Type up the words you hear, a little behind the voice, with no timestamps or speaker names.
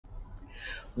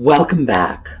Welcome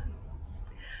back.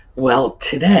 Well,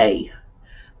 today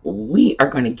we are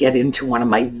going to get into one of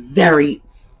my very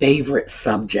favorite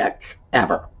subjects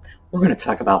ever. We're going to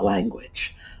talk about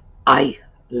language. I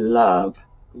love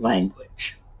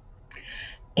language.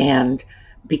 And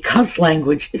because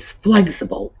language is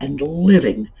flexible and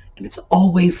living and it's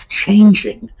always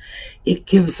changing, it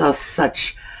gives us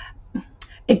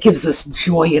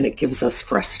joy and it gives us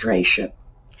frustration.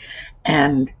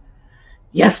 And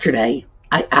yesterday,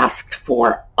 I asked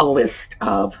for a list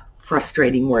of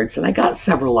frustrating words, and I got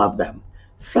several of them.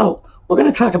 So we're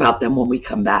going to talk about them when we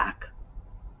come back.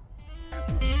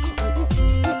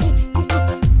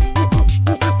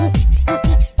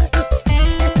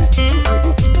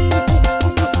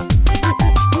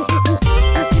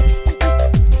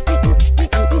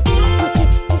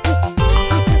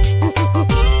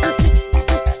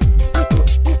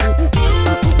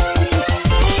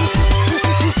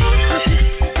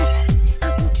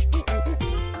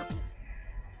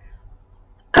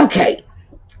 Okay,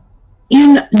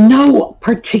 in no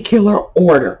particular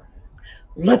order,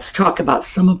 let's talk about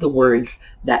some of the words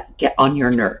that get on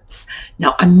your nerves.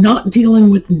 Now, I'm not dealing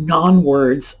with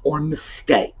non-words or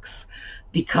mistakes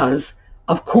because,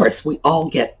 of course, we all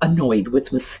get annoyed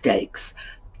with mistakes.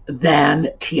 Than,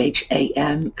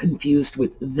 T-H-A-N, confused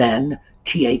with then,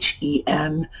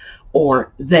 T-H-E-N,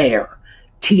 or there,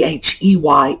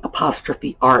 T-H-E-Y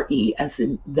apostrophe R-E, as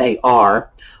in they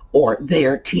are, or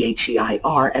their,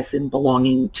 T-H-E-I-R, as in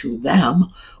belonging to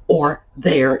them, or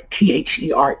their,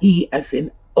 T-H-E-R-E, as in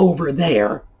over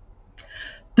there.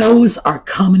 Those are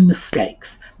common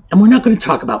mistakes. And we're not going to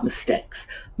talk about mistakes.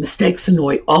 Mistakes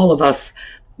annoy all of us.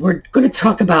 We're going to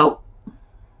talk about,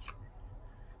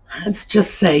 let's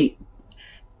just say,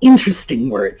 interesting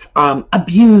words,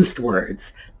 abused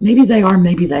words. Maybe they are,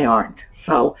 maybe they aren't.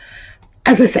 So,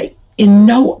 as I say, in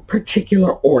no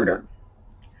particular order,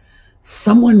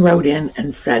 someone wrote in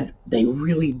and said they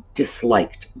really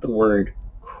disliked the word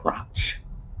crotch.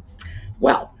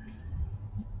 Well,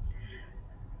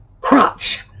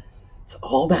 crotch, that's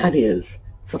all that is.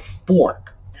 It's a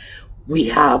fork. We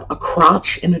have a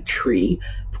crotch in a tree.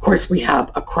 Of course, we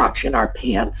have a crotch in our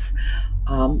pants.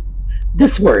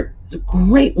 This word is a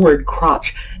great word,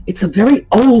 crotch. It's a very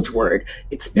old word.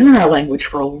 It's been in our language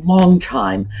for a long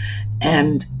time,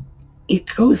 and it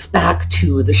goes back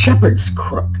to the shepherd's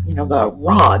crook, the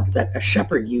rod that a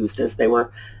shepherd used as they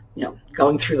were,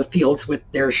 going through the fields with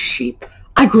their sheep.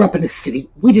 I grew up in a city.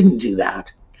 We didn't do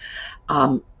that.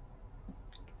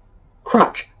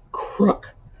 Crotch,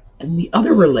 crook. And the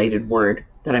other related word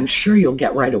that I'm sure you'll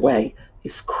get right away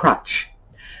is crutch,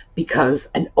 because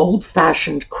an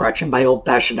old-fashioned crutch, and by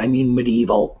old-fashioned I mean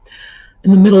medieval,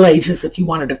 in the Middle Ages, if you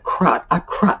wanted a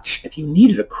crutch, if you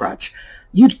needed a crutch,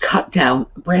 you'd cut down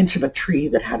a branch of a tree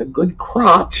that had a good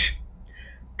crotch,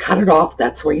 cut it off,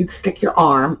 that's where you'd stick your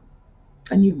arm,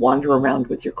 and you'd wander around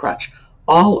with your crutch.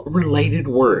 All related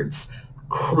words,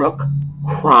 crook,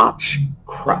 crotch,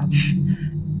 crutch.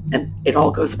 And it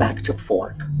all goes back to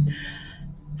fork.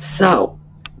 So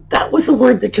that was a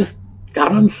word that just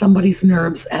got on somebody's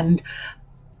nerves, and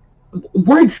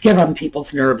words get on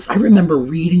people's nerves. I remember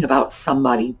reading about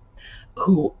somebody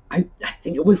who, I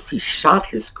think it was, he shot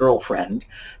his girlfriend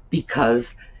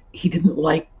because he didn't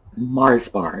like Mars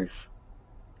bars.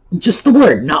 Just the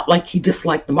word, not like he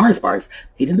disliked the Mars bars.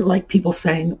 He didn't like people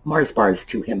saying Mars bars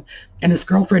to him. And his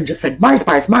girlfriend just said, Mars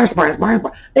bars, Mars bars, Mars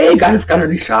bars. Hey, he got his gun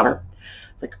and he shot her.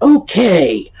 It's like,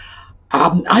 okay.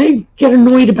 I get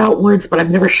annoyed about words, but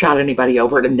I've never shot anybody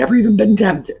over it and never even been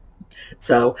tempted.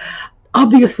 So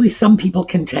obviously some people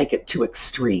can take it to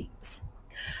extremes.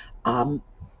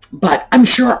 But I'm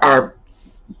sure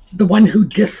the one who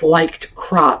disliked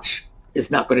crotch is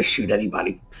not going to shoot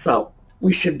anybody. So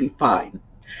we should be fine.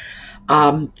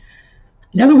 Another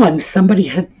one, somebody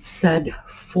had said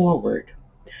forward.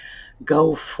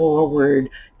 Go forward,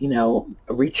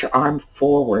 reach your arm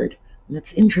forward. And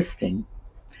it's interesting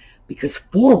because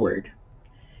forward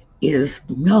is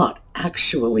not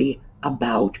actually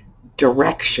about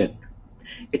direction.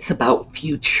 It's about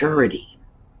futurity.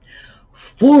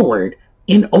 Forward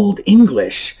in Old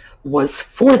English was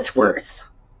forthward,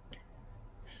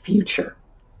 future,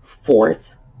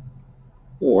 forth,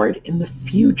 ward in the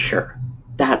future.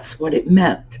 That's what it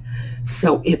meant.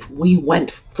 So if we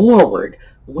went forward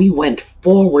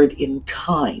in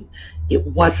time. It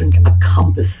wasn't a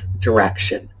compass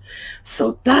direction.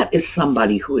 So that is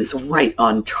somebody who is right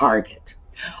on target.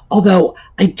 Although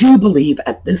I do believe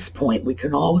at this point we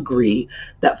can all agree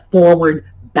that forward,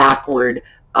 backward,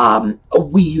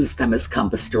 we use them as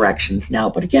compass directions now.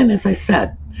 But again, as I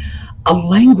said, a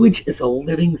language is a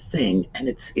living thing and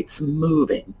it's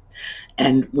moving.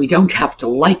 And we don't have to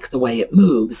like the way it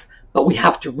moves, but we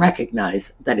have to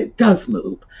recognize that it does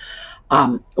move.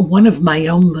 One of my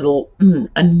own little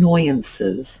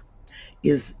annoyances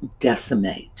is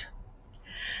decimate.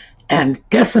 And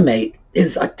decimate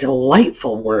is a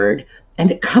delightful word, and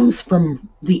it comes from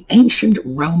the ancient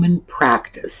Roman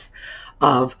practice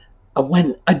of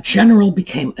when a general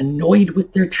became annoyed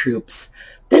with their troops,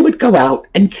 they would go out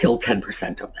and kill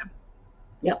 10% of them.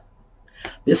 Yep.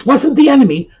 This wasn't the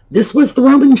enemy. This was the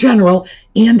Roman general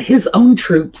and his own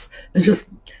troops. It's just,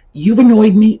 you've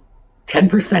annoyed me,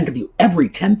 10% of you, every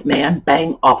 10th man,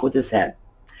 bang, off with his head.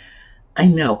 I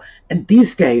know. And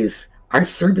these days, our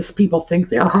service people think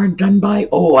they're hard done by.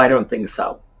 Oh, I don't think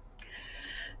so.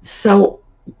 So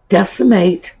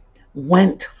decimate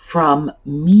went from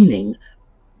meaning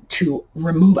to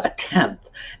remove a tenth.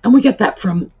 And we get that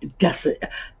from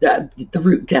the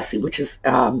root deci, which is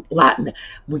Latin.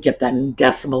 We get that in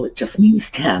decimal. It just means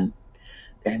 10.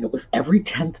 And it was every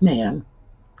 10th man.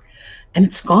 And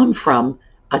it's gone from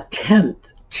a tenth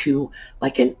to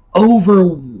like an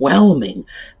overwhelming,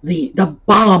 the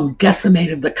bomb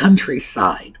decimated the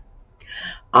countryside.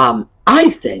 I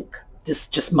think, this is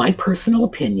just my personal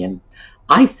opinion,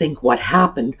 I think what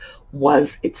happened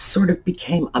was it sort of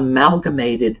became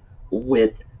amalgamated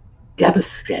with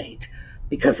devastate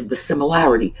because of the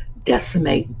similarity.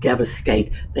 Decimate,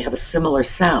 devastate, they have a similar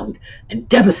sound. And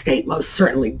devastate most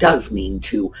certainly does mean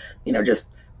to, just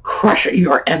crush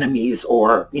your enemies,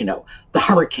 or, the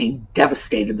hurricane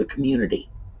devastated the community.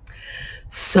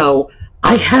 So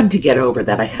I had to get over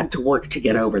that. I had to work to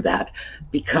get over that,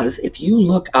 because if you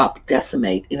look up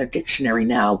decimate in a dictionary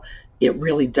now, it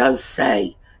really does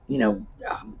say,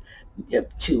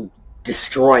 to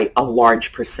destroy a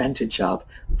large percentage of.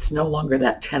 It's no longer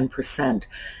that 10%.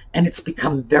 And it's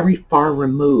become very far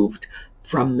removed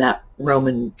from that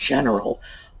Roman general,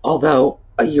 although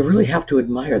you really have to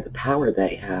admire the power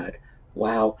they had.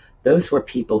 Wow, those were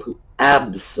people who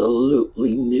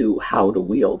absolutely knew how to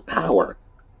wield power.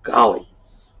 Golly.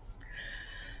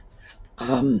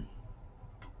 Another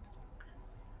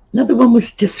one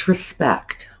was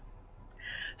disrespect.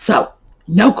 So,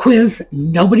 no quiz,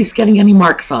 nobody's getting any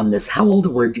marks on this. How old a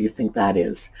word do you think that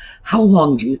is? How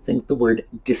long do you think the word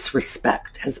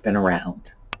disrespect has been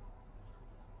around?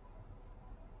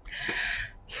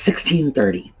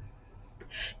 1630.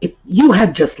 If you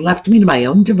had just left me to my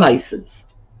own devices,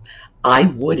 I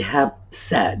would have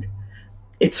said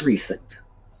it's recent,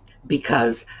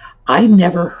 because I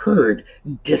never heard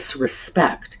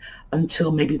disrespect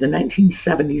until maybe the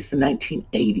 1970s, the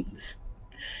 1980s.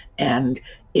 And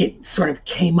it sort of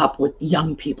came up with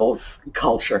young people's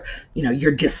culture.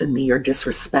 You're dissing me, you're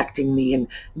disrespecting me. And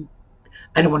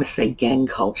I don't want to say gang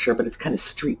culture, but it's kind of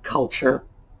street culture.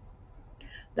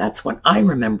 That's when I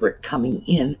remember it coming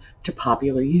in to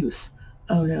popular use.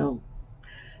 Oh no,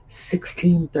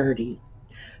 1630.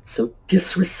 So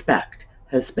disrespect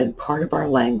has been part of our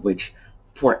language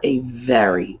for a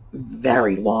very,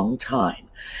 very long time.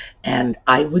 And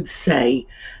I would say,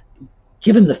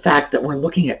 given the fact that we're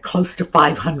looking at close to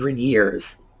 500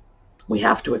 years, we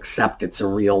have to accept it's a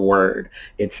real word.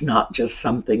 It's not just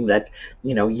something that,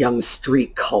 young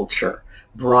street culture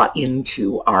brought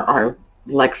into our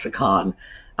lexicon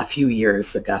a few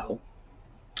years ago.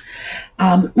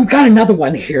 We've got another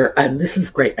one here, and this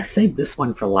is great. I saved this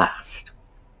one for last,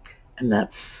 and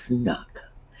that's snuck,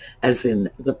 as in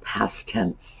the past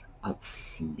tense of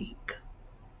sneak.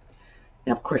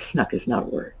 Now, of course, snuck is not a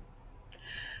word.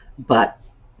 But,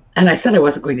 and I said I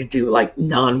wasn't going to do like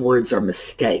non-words or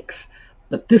mistakes,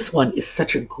 but this one is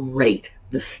such a great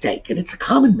mistake, and it's a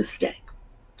common mistake.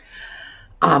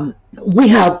 We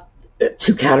have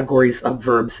two categories of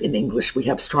verbs in English. We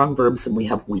have strong verbs and we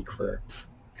have weak verbs.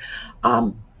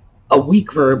 A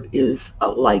weak verb is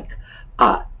like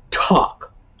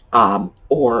talk,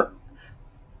 or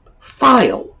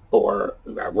file, or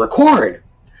record.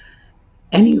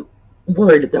 Any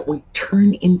word that we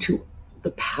turn into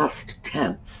the past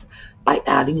tense by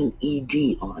adding an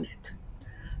ed on it.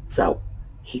 So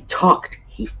he talked,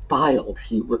 he filed,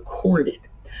 he recorded.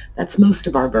 That's most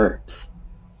of our verbs.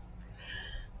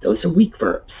 Those are weak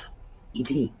verbs,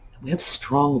 ed. We have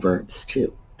strong verbs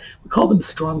too. We call them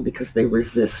strong because they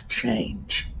resist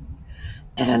change.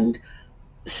 And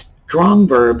strong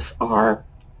verbs are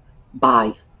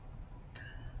buy.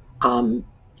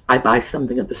 I buy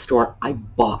something at the store. I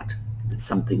bought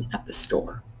something at the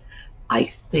store. I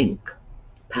think,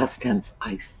 past tense,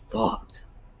 I thought.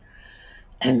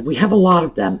 And we have a lot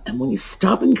of them. And when you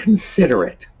stop and consider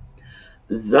it,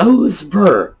 those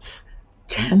verbs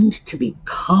tend to be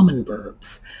common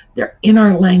verbs. They're in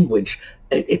our language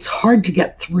it's hard to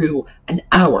get through an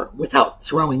hour without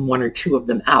throwing one or two of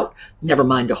them out, never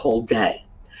mind a whole day.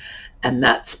 And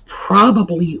that's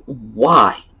probably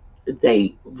why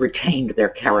they retained their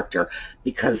character,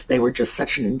 because they were just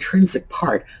such an intrinsic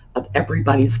part of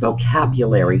everybody's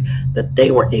vocabulary that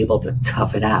they were able to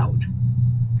tough it out.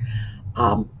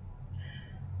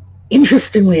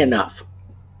 Interestingly enough,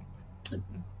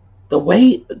 the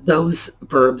way those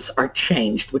verbs are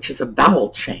changed, which is a vowel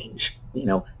change, you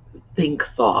know, think,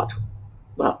 thought,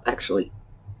 well, actually,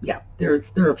 yeah, there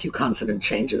are a few consonant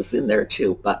changes in there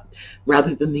too, but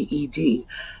rather than the ed,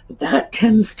 that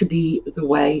tends to be the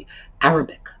way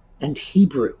Arabic and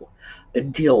Hebrew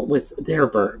deal with their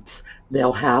verbs.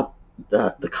 They'll have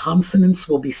the consonants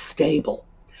will be stable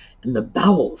and the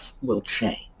vowels will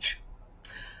change.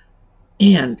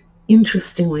 And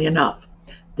interestingly enough,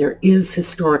 there is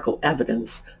historical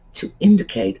evidence to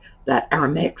indicate that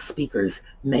Aramaic speakers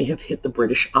may have hit the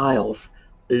British Isles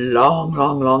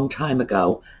long time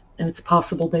ago, and it's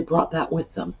possible they brought that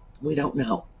with them. We don't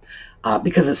know,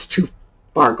 because it's too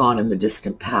far gone in the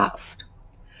distant past.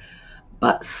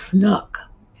 But snuck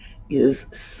is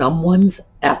someone's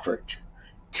effort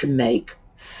to make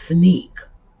sneak,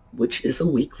 which is a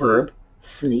weak verb,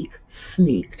 sneak,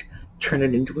 sneaked, turn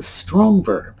it into a strong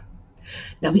verb.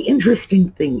 Now, the interesting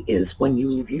thing is when you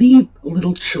leave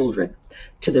little children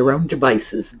to their own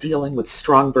devices dealing with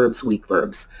strong verbs, weak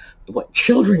verbs, what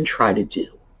children try to do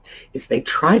is they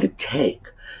try to take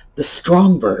the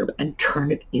strong verb and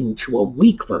turn it into a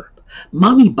weak verb.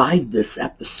 Mommy buyed this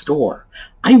at the store.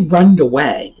 I runned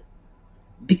away,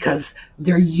 because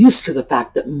they're used to the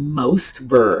fact that most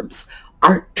verbs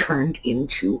are turned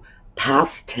into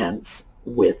past tense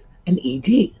with an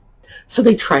ed. So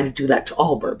they try to do that to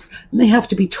all verbs, and they have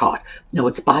to be taught. No,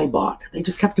 it's buy, bought. They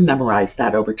just have to memorize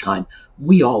that over time.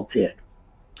 We all did.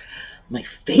 My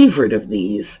favorite of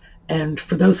these, and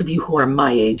for those of you who are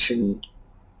my age and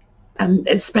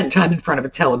spent time in front of a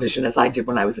television as I did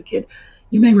when I was a kid,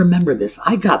 you may remember this.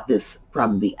 I got this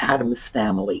from the Addams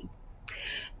Family,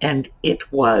 and it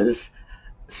was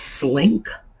slink,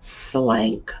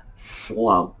 slank,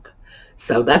 slunk.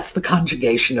 So that's the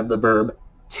conjugation of the verb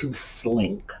to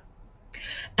slink.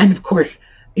 And of course,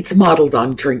 it's modeled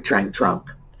on drink, drank, drunk.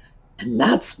 And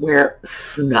that's where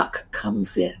snuck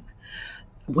comes in.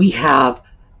 We have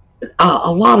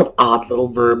a lot of odd little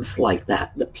verbs like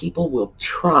that people will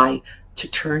try to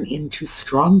turn into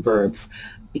strong verbs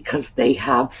because they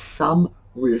have some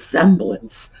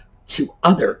resemblance to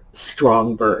other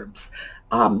strong verbs.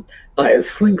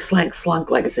 Slink, slank,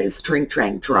 slunk, like I say, is drink,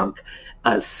 drank, drunk.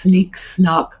 Sneak,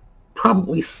 snuck,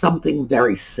 probably something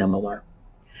very similar.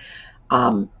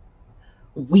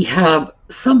 We have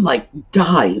some like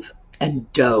dive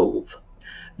and dove.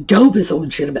 Dove is a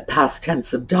legitimate past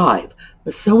tense of dive,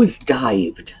 but so is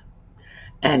dived.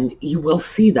 And you will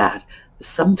see that.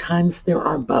 Sometimes there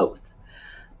are both.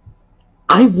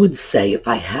 I would say, if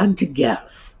I had to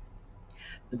guess,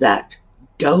 that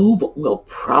dove will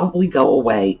probably go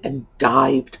away and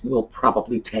dived will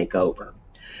probably take over,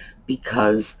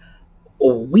 because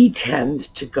we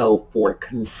tend to go for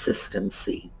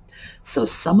consistency. So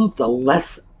some of the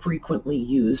less frequently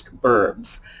used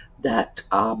verbs that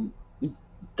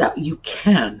that you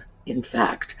can, in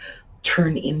fact,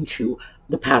 turn into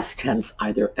the past tense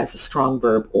either as a strong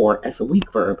verb or as a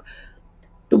weak verb,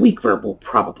 the weak verb will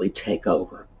probably take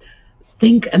over.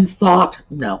 Think and thought,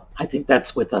 no, I think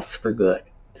that's with us for good.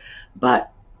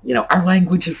 But, you know, our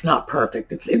language is not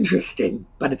perfect. It's interesting,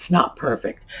 but it's not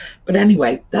perfect. But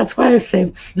anyway, that's why I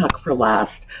saved snuck for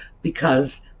last,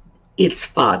 because it's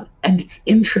fun. And it's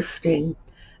interesting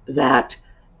that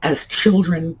as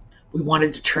children, we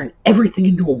wanted to turn everything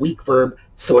into a weak verb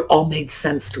so it all made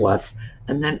sense to us.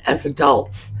 And then as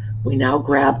adults, we now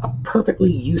grab a perfectly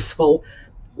useful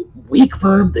weak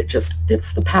verb that just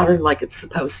fits the pattern like it's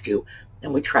supposed to,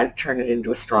 and we try to turn it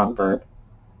into a strong verb.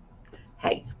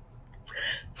 Hey.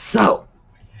 So,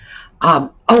 I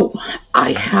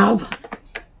have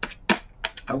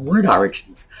a word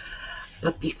origins.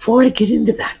 But before I get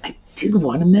into that, I did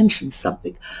want to mention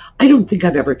something. I don't think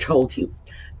I've ever told you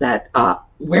that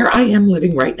where I am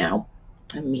living right now,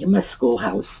 and me and my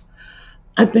schoolhouse,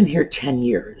 I've been here 10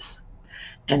 years.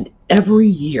 And every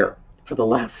year for the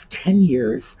last 10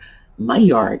 years, my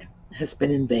yard has been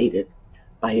invaded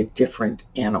by a different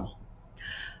animal.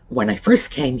 When I first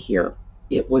came here,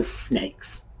 it was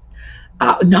snakes.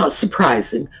 Not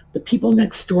surprising. The people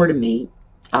next door to me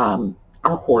are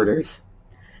hoarders,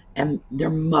 and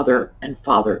their mother and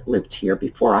father lived here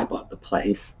before I bought the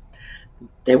place.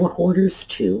 They were hoarders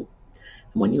too.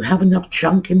 And when you have enough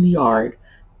junk in the yard,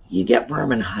 you get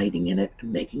vermin hiding in it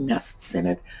and making nests in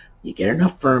it. You get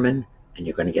enough vermin, and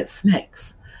you're going to get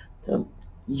snakes. So,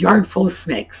 yard full of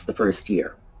snakes the first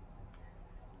year.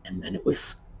 And then it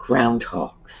was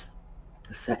groundhogs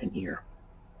the second year.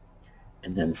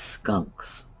 And then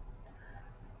skunks.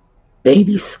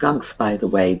 Baby skunks, by the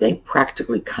way, they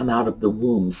practically come out of the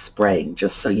womb spraying,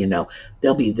 just so you know.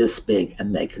 They'll be this big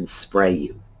and they can spray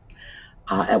you.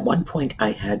 At one point, I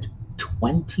had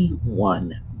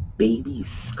 21 baby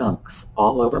skunks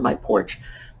all over my porch.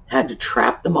 Had to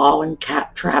trap them all in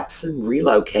cat traps and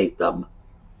relocate them.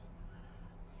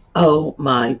 Oh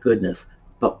my goodness.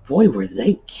 But boy, were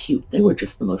they cute. They were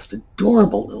just the most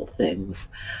adorable little things.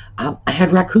 I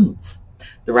had raccoons.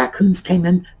 The raccoons came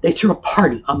in. They threw a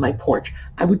party on my porch.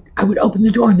 I would open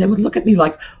the door and they would look at me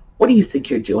like, what do you think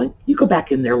you're doing? You go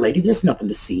back in there, lady. There's nothing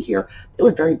to see here. They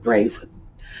were very brazen.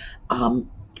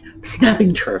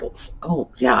 Snapping turtles. Oh,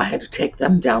 yeah, I had to take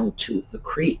them down to the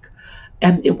creek.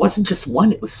 And it wasn't just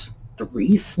one. It was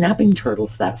 3 snapping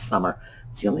turtles that summer.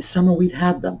 It's the only summer we've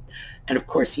had them. And, of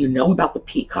course, you know about the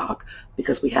peacock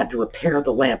because we had to repair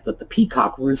the lamp that the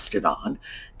peacock roosted on.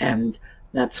 And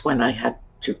that's when I had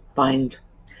to find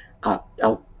a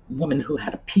woman who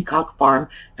had a peacock farm,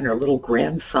 and her little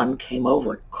grandson came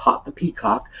over and caught the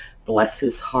peacock. Bless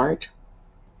his heart.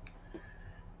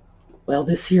 Well,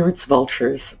 this year it's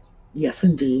vultures. Yes,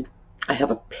 indeed. I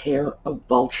have a pair of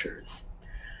vultures.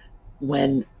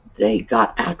 When they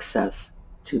got access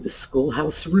to the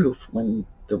schoolhouse roof, when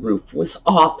the roof was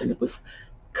off and it was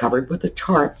covered with a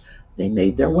tarp, they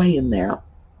made their way in there,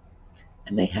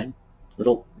 and they had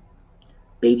little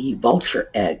baby vulture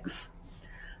eggs.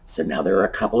 So now there are a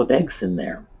couple of eggs in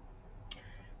there,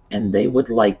 and they would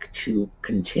like to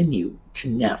continue to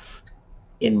nest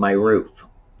in my roof.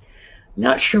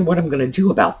 Not sure what I'm going to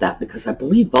do about that, because I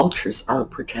believe vultures are a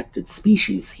protected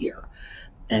species here.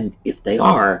 And if they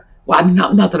are, well, I'm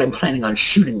not that I'm planning on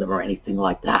shooting them or anything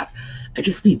like that. I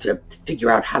just need to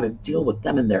figure out how to deal with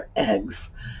them and their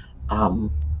eggs,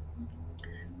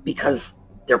 because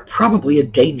they're probably a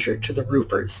danger to the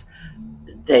roofers.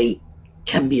 They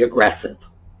can be aggressive.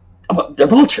 They're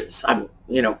vultures.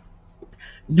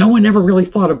 No one ever really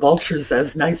thought of vultures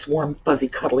as nice, warm, fuzzy,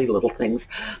 cuddly little things.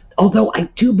 Although I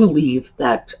do believe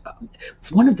that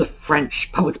it's one of the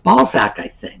French poets, Balzac, I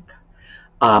think,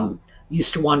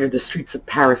 used to wander the streets of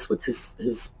Paris with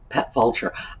his pet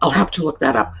vulture. I'll have to look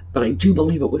that up, but I do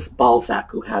believe it was Balzac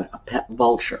who had a pet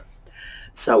vulture.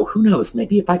 So who knows,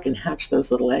 maybe if I can hatch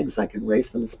those little eggs, I can raise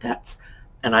them as pets,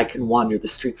 and I can wander the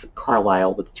streets of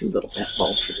Carlisle with 2 little pet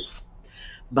vultures.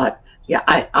 But yeah,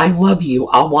 I love you.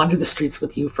 I'll wander the streets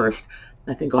with you first.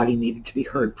 I think Audie needed to be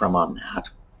heard from on that.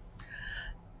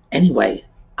 Anyway,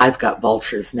 I've got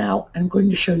vultures now. I'm going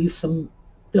to show you some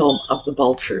film of the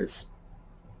vultures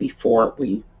before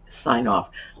we sign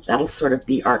off. That'll sort of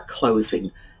be our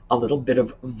closing, a little bit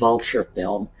of vulture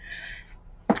film.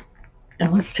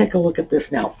 And let's take a look at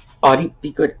this now. Audie,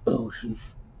 be good. Oh,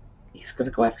 he's going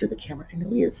to go after the camera. I know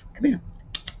he is. Come here.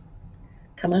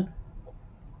 Come on.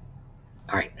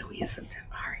 All right, no, he isn't.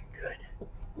 All right, good.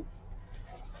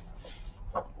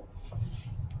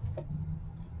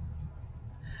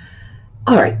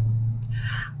 All right.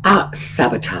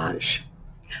 Sabotage.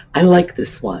 I like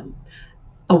this one.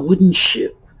 A wooden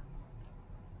shoe.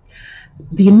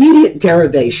 The immediate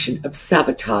derivation of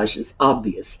sabotage is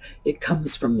obvious. It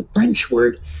comes from the French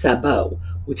word sabot,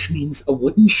 which means a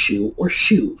wooden shoe or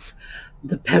shoes.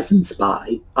 The peasants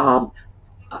buy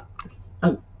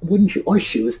wooden shoe or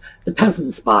shoes the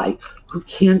peasants buy who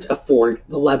can't afford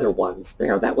the leather ones.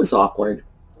 There, that was awkward.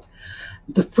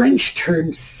 The French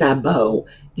turned sabot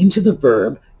into the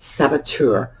verb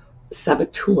saboteur,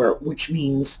 which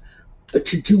means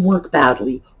to do work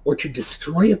badly or to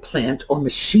destroy a plant or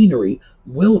machinery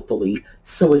willfully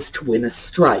so as to win a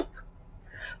strike.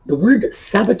 The word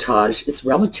sabotage is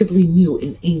relatively new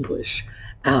in English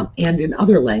and in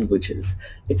other languages.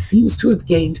 It seems to have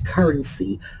gained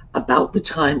currency about the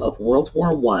time of World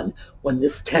War I, when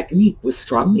this technique was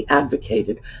strongly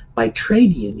advocated by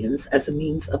trade unions as a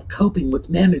means of coping with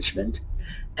management,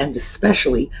 and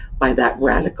especially by that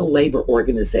radical labor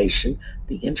organization,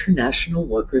 the International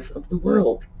Workers of the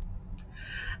World.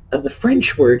 The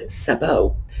French word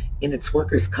sabot, in its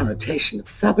workers' connotation of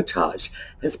sabotage,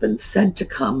 has been said to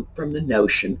come from the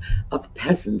notion of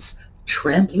peasants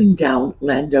trampling down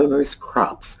landowners'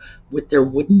 crops with their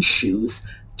wooden shoes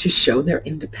to show their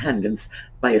independence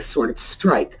by a sort of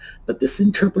strike, but this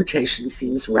interpretation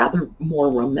seems rather more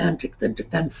romantic than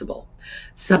defensible.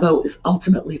 Sabot is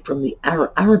ultimately from the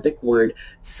Arabic word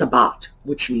sabat,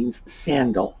 which means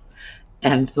sandal.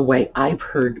 And the way I've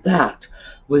heard that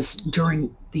was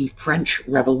during the French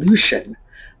Revolution,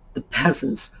 the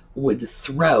peasants would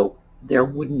throw their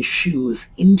wooden shoes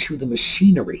into the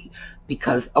machinery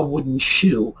because a wooden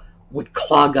shoe would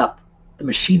clog up the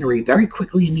machinery very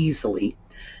quickly and easily.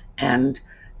 And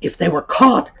if they were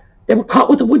caught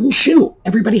with a wooden shoe.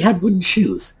 Everybody had wooden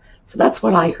shoes. So that's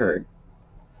what I heard.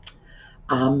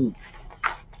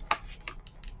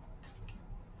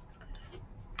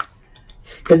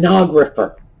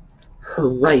 Stenographer. Her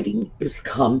writing is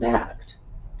compact.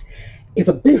 If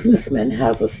a businessman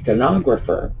has a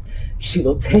stenographer, she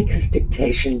will take his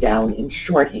dictation down in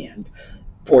shorthand,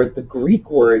 for the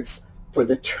Greek words for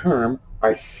the term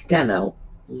are steno,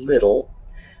 little,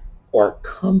 or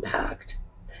compact,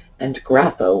 and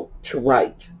grapho, to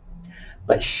write.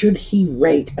 But should he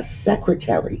rate a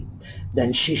secretary,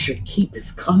 then she should keep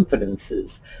his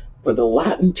confidences, for the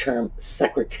Latin term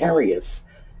secretarius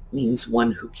means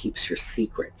one who keeps your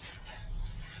secrets.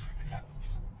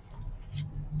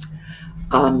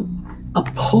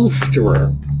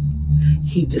 Upholsterer.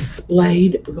 He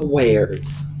displayed the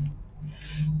wares.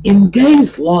 In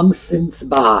days long since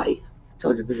by,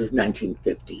 told you this is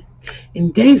 1950.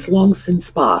 In days long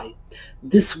since by,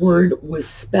 this word was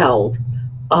spelled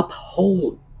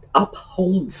upholsterer,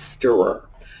 upholdstrer,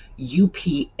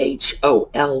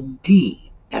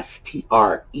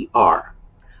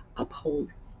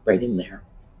 uphold, right in there.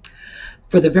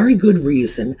 For the very good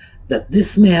reason that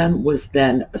this man was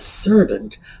then a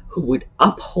servant who would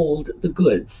uphold the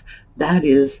goods. That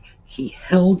is, he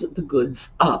held the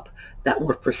goods up that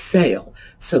were for sale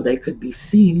so they could be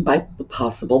seen by the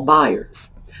possible buyers.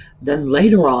 Then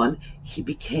later on, he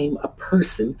became a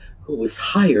person who was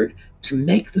hired to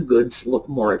make the goods look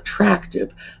more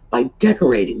attractive by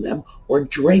decorating them or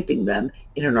draping them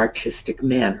in an artistic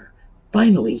manner.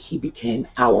 Finally, he became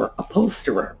our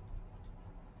upholsterer.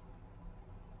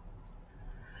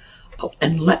 Oh,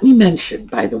 and let me mention,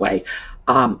 by the way,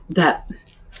 that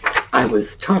I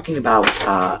was talking about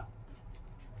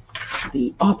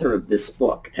the author of this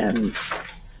book, and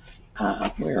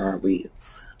where are we?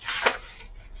 It's,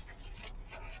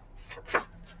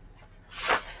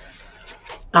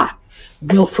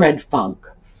 Wilfred Funk.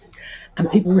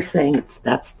 And people were saying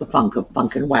that's the Funk of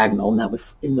Funk and Wagnall, and that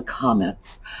was in the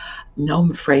comments. No,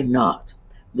 I'm afraid not.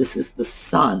 This is the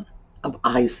son of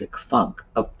Isaac Funk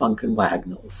of Funk and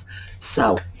Wagnalls.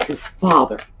 So his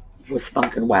father was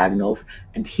Funk and Wagnalls,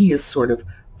 and he is sort of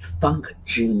Funk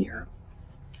Jr.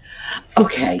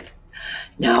 Okay,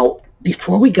 now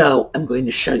before we go, I'm going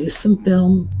to show you some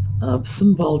film of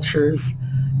some vultures.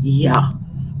 Yeah,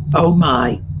 oh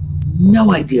my,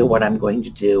 no idea what I'm going to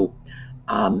do.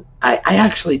 I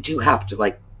actually do have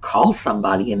to call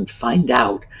somebody and find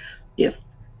out if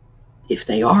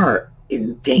they are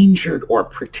endangered or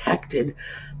protected.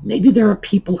 Maybe there are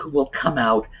people who will come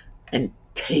out and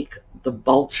take the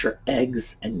vulture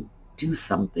eggs and do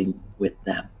something with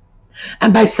them.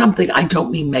 And by something, I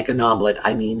don't mean make an omelet.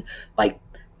 I mean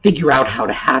figure out how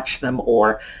to hatch them,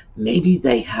 or maybe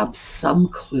they have some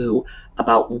clue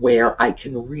about where I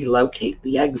can relocate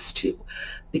the eggs to.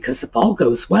 Because if all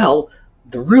goes well,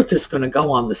 the roof is going to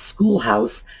go on the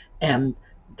schoolhouse, and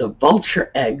the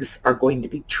vulture eggs are going to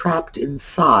be trapped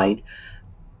inside.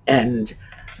 And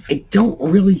I don't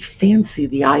really fancy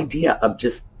the idea of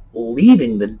just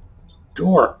leaving the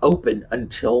door open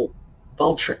until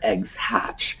vulture eggs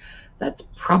hatch. That's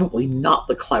probably not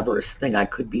the cleverest thing I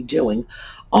could be doing.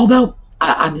 Although,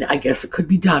 I mean, I guess it could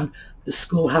be done. The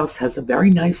schoolhouse has a very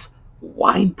nice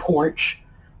wide porch.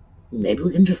 Maybe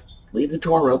we can just leave the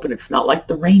door open. It's not like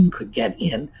the rain could get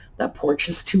in. That porch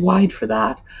is too wide for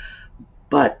that.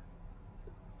 But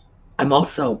I'm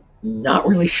also not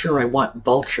really sure I want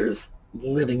vultures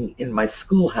living in my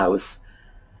schoolhouse.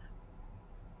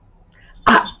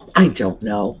 I don't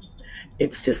know.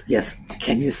 It's just, yes,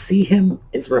 can you see him?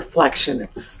 His reflection,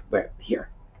 it's where, here.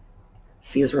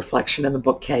 See his reflection in the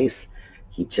bookcase?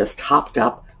 He just hopped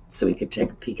up so he could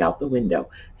take a peek out the window.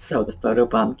 So the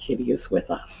photobomb kitty is with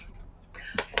us.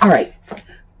 All right,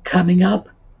 coming up,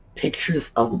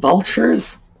 pictures of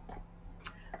vultures.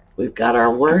 We've got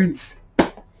our words.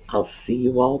 I'll see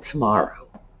you all tomorrow.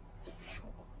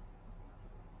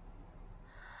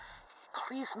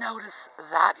 Please notice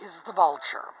that is the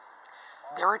vulture.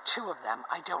 There are two of them.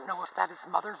 I don't know if that is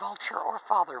mother vulture or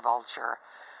father vulture,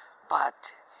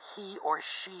 but he or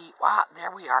she,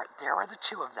 there we are. There are the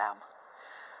two of them.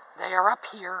 They are up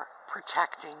here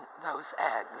protecting those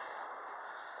eggs.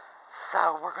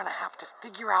 So we're going to have to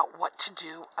figure out what to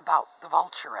do about the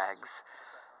vulture eggs,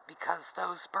 because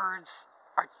those birds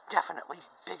are definitely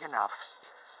big enough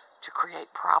to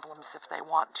create problems if they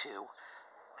want to.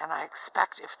 And I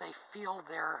expect if they feel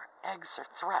their eggs are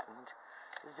threatened,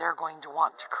 they're going to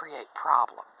want to create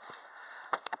problems.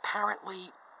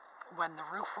 Apparently, when the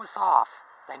roof was off,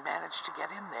 they managed to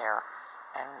get in there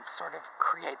and sort of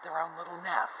create their own little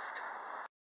nest.